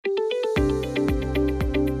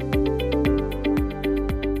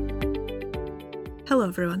Hello,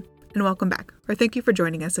 everyone, and welcome back, or thank you for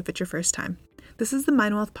joining us if it's your first time. This is the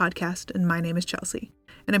MindWell podcast, and my name is Chelsea,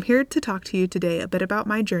 and I'm here to talk to you today a bit about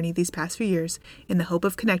my journey these past few years in the hope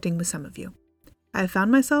of connecting with some of you. I have found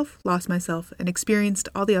myself, lost myself, and experienced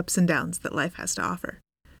all the ups and downs that life has to offer.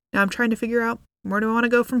 Now I'm trying to figure out, where do I want to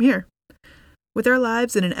go from here? With our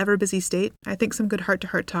lives in an ever-busy state, I think some good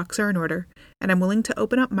heart-to-heart talks are in order, and I'm willing to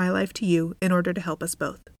open up my life to you in order to help us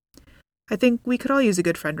both. I think we could all use a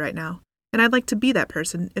good friend right now, and I'd like to be that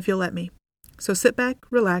person if you'll let me. So sit back,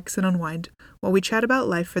 relax, and unwind while we chat about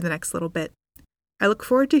life for the next little bit. I look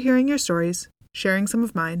forward to hearing your stories, sharing some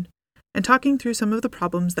of mine, and talking through some of the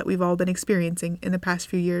problems that we've all been experiencing in the past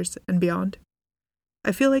few years and beyond.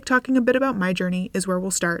 I feel like talking a bit about my journey is where we'll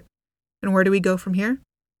start. And where do we go from here?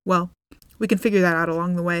 Well, we can figure that out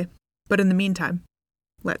along the way. But in the meantime,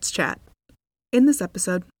 let's chat. In this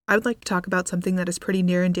episode, I would like to talk about something that is pretty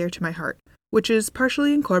near and dear to my heart, which is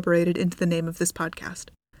partially incorporated into the name of this podcast.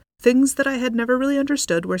 Things that I had never really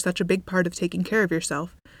understood were such a big part of taking care of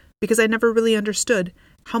yourself, because I never really understood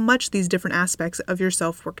how much these different aspects of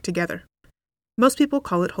yourself work together. Most people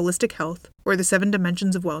call it holistic health, or the 7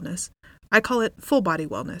 dimensions of wellness. I call it full body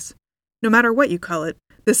wellness. No matter what you call it,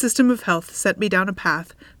 the system of health sent me down a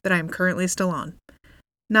path that I am currently still on.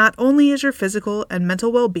 Not only is your physical and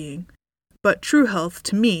mental well-being, but true health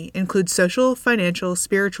to me includes social, financial,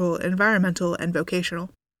 spiritual, environmental, and vocational.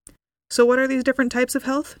 So what are these different types of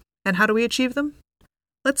health, and how do we achieve them?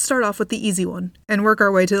 Let's start off with the easy one, and work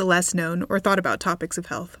our way to the less known or thought about topics of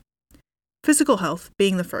health. Physical health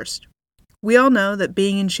being the first. We all know that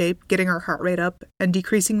being in shape, getting our heart rate up, and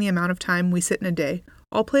decreasing the amount of time we sit in a day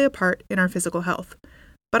all play a part in our physical health.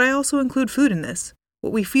 But I also include food in this.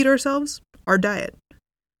 What we feed ourselves, our diet.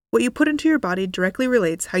 What you put into your body directly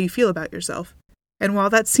relates how you feel about yourself. And while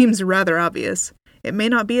that seems rather obvious, it may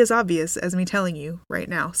not be as obvious as me telling you right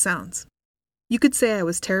now sounds. You could say I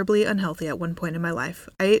was terribly unhealthy at one point in my life.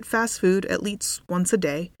 I ate fast food at least once a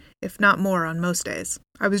day, if not more on most days.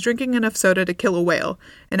 I was drinking enough soda to kill a whale,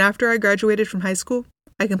 and after I graduated from high school,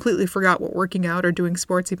 I completely forgot what working out or doing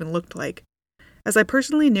sports even looked like. As I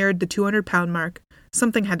personally neared the 200-pound mark,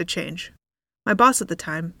 something had to change. My boss at the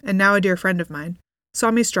time, and now a dear friend of mine, saw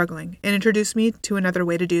me struggling and introduced me to another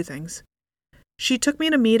way to do things. She took me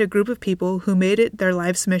to meet a group of people who made it their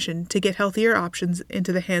life's mission to get healthier options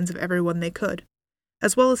into the hands of everyone they could,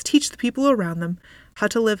 as well as teach the people around them how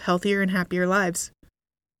to live healthier and happier lives.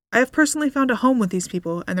 I have personally found a home with these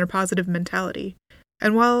people and their positive mentality,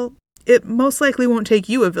 and while it most likely won't take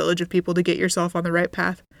you a village of people to get yourself on the right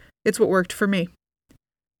path, it's what worked for me.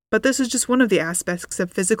 But this is just one of the aspects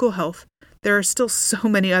of physical health. There are still so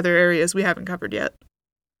many other areas we haven't covered yet.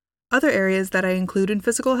 Other areas that I include in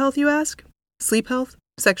physical health, you ask? Sleep health,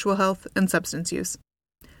 sexual health, and substance use.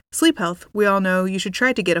 Sleep health, we all know you should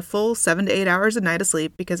try to get a full 7 to 8 hours a night of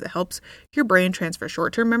sleep because it helps your brain transfer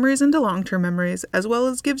short-term memories into long-term memories, as well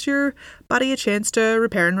as gives your body a chance to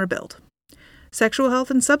repair and rebuild. Sexual health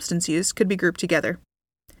and substance use could be grouped together.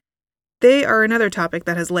 They are another topic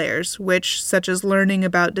that has layers, which, such as learning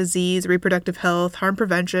about disease, reproductive health, harm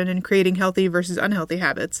prevention, and creating healthy versus unhealthy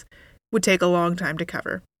habits, would take a long time to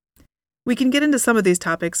cover. We can get into some of these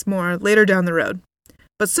topics more later down the road,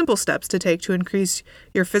 but simple steps to take to increase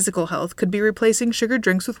your physical health could be replacing sugared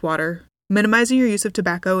drinks with water, minimizing your use of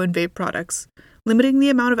tobacco and vape products, limiting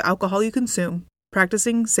the amount of alcohol you consume,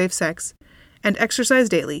 practicing safe sex, and exercise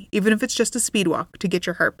daily, even if it's just a speed walk to get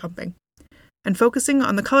your heart pumping, and focusing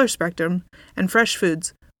on the color spectrum and fresh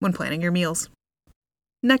foods when planning your meals.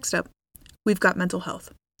 Next up, we've got mental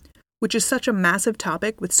health, which is such a massive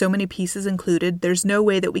topic with so many pieces included, there's no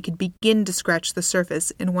way that we could begin to scratch the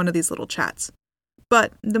surface in one of these little chats.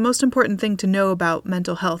 But the most important thing to know about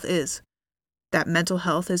mental health is that mental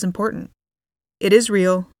health is important. It is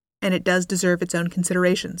real, and it does deserve its own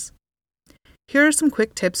considerations. Here are some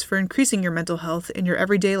quick tips for increasing your mental health in your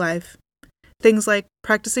everyday life. Things like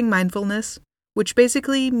practicing mindfulness, which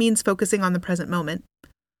basically means focusing on the present moment,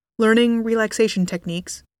 learning relaxation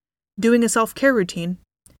techniques, doing a self-care routine,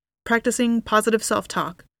 practicing positive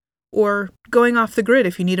self-talk, or going off the grid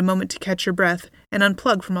if you need a moment to catch your breath and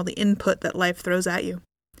unplug from all the input that life throws at you.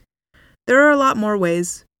 There are a lot more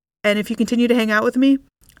ways, and if you continue to hang out with me,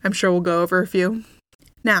 I'm sure we'll go over a few.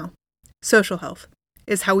 Now, social health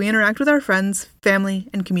is how we interact with our friends, family,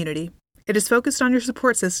 and community. It is focused on your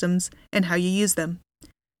support systems and how you use them.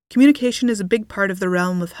 Communication is a big part of the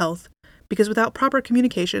realm of health, because without proper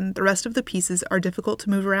communication, the rest of the pieces are difficult to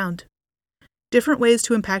move around. Different ways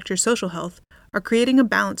to impact your social health are creating a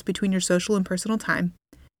balance between your social and personal time,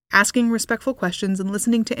 asking respectful questions and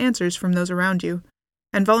listening to answers from those around you,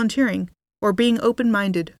 and volunteering or being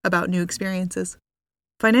open-minded about new experiences.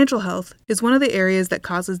 Financial health is one of the areas that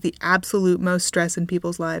causes the absolute most stress in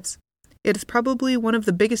people's lives. It is probably one of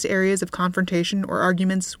the biggest areas of confrontation or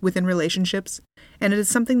arguments within relationships, and it is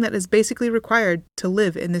something that is basically required to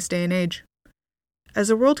live in this day and age. As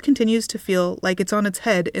the world continues to feel like it's on its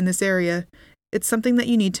head in this area, it's something that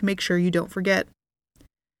you need to make sure you don't forget.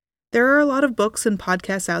 There are a lot of books and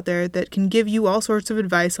podcasts out there that can give you all sorts of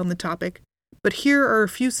advice on the topic, but here are a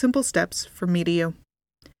few simple steps from me to you.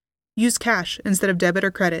 Use cash instead of debit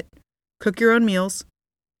or credit. Cook your own meals.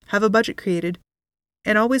 Have a budget created.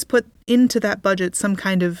 And always put into that budget some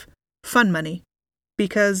kind of fun money.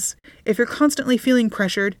 Because if you're constantly feeling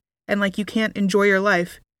pressured and like you can't enjoy your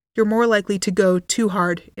life, you're more likely to go too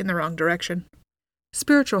hard in the wrong direction.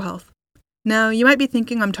 Spiritual health. Now, you might be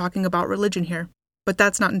thinking I'm talking about religion here, but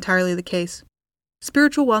that's not entirely the case.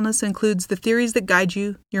 Spiritual wellness includes the theories that guide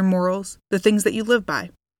you, your morals, the things that you live by.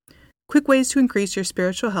 Quick ways to increase your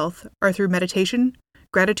spiritual health are through meditation,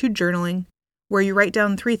 gratitude journaling, where you write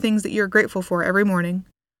down 3 things that you're grateful for every morning,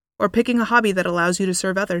 or picking a hobby that allows you to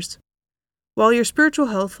serve others. While your spiritual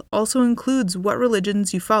health also includes what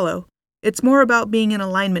religions you follow, it's more about being in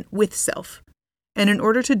alignment with self. And in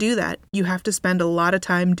order to do that, you have to spend a lot of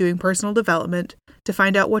time doing personal development to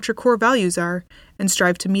find out what your core values are and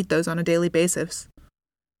strive to meet those on a daily basis.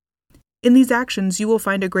 In these actions, you will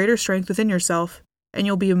find a greater strength within yourself, and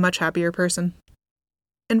you'll be a much happier person.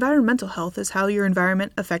 Environmental health is how your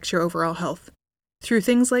environment affects your overall health. Through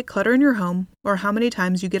things like clutter in your home or how many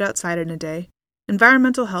times you get outside in a day,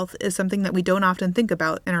 environmental health is something that we don't often think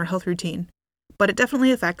about in our health routine, but it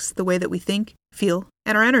definitely affects the way that we think, feel,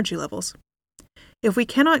 and our energy levels. If we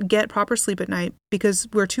cannot get proper sleep at night because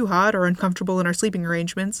we're too hot or uncomfortable in our sleeping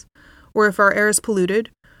arrangements, or if our air is polluted,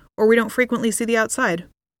 or we don't frequently see the outside,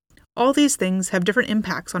 all these things have different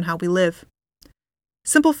impacts on how we live.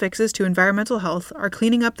 Simple fixes to environmental health are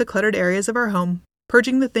cleaning up the cluttered areas of our home,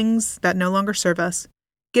 purging the things that no longer serve us,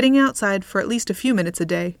 getting outside for at least a few minutes a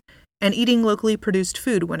day, and eating locally produced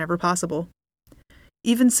food whenever possible.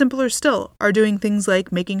 Even simpler still are doing things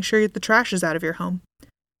like making sure the trash is out of your home,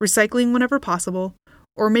 recycling whenever possible,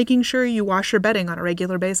 or making sure you wash your bedding on a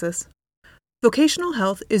regular basis. Vocational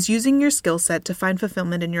health is using your skill set to find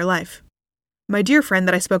fulfillment in your life. My dear friend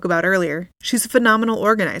that I spoke about earlier, she's a phenomenal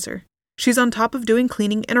organizer. She's on top of doing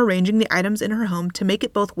cleaning and arranging the items in her home to make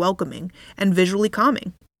it both welcoming and visually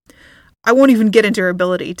calming. I won't even get into her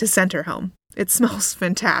ability to scent her home. It smells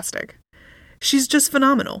fantastic. She's just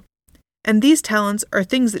phenomenal. And these talents are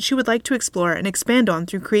things that she would like to explore and expand on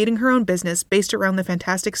through creating her own business based around the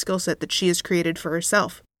fantastic skill set that she has created for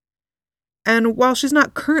herself. And while she's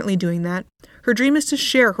not currently doing that, her dream is to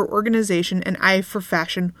share her organization and eye for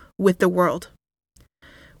fashion with the world.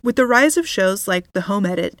 With the rise of shows like The Home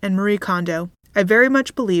Edit and Marie Kondo, I very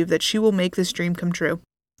much believe that she will make this dream come true.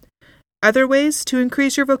 Other ways to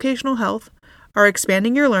increase your vocational health are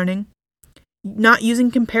expanding your learning, not using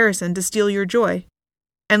comparison to steal your joy,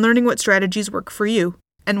 and learning what strategies work for you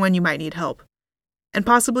and when you might need help, and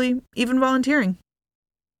possibly even volunteering.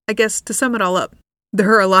 I guess to sum it all up,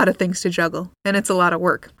 there are a lot of things to juggle, and it's a lot of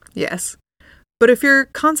work, yes. But if you're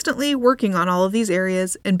constantly working on all of these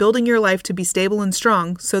areas and building your life to be stable and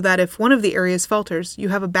strong so that if one of the areas falters, you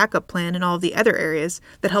have a backup plan in all of the other areas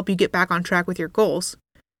that help you get back on track with your goals,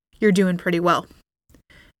 you're doing pretty well.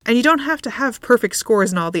 And you don't have to have perfect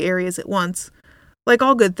scores in all the areas at once. Like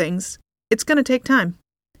all good things, it's going to take time.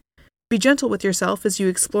 Be gentle with yourself as you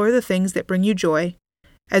explore the things that bring you joy,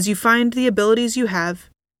 as you find the abilities you have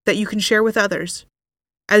that you can share with others,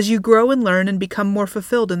 as you grow and learn and become more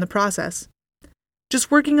fulfilled in the process. Just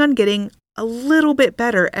working on getting a little bit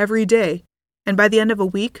better every day, and by the end of a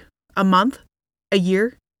week, a month, a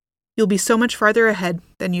year, you'll be so much farther ahead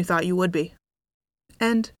than you thought you would be.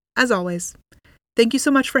 And, as always, thank you so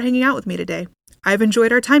much for hanging out with me today. I've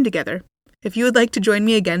enjoyed our time together. If you would like to join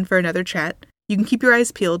me again for another chat, you can keep your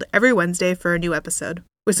eyes peeled every Wednesday for a new episode,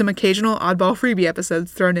 with some occasional oddball freebie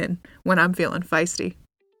episodes thrown in when I'm feeling feisty.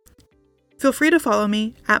 Feel free to follow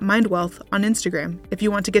me at MindWell on Instagram if you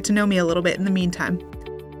want to get to know me a little bit in the meantime.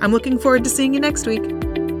 I'm looking forward to seeing you next week.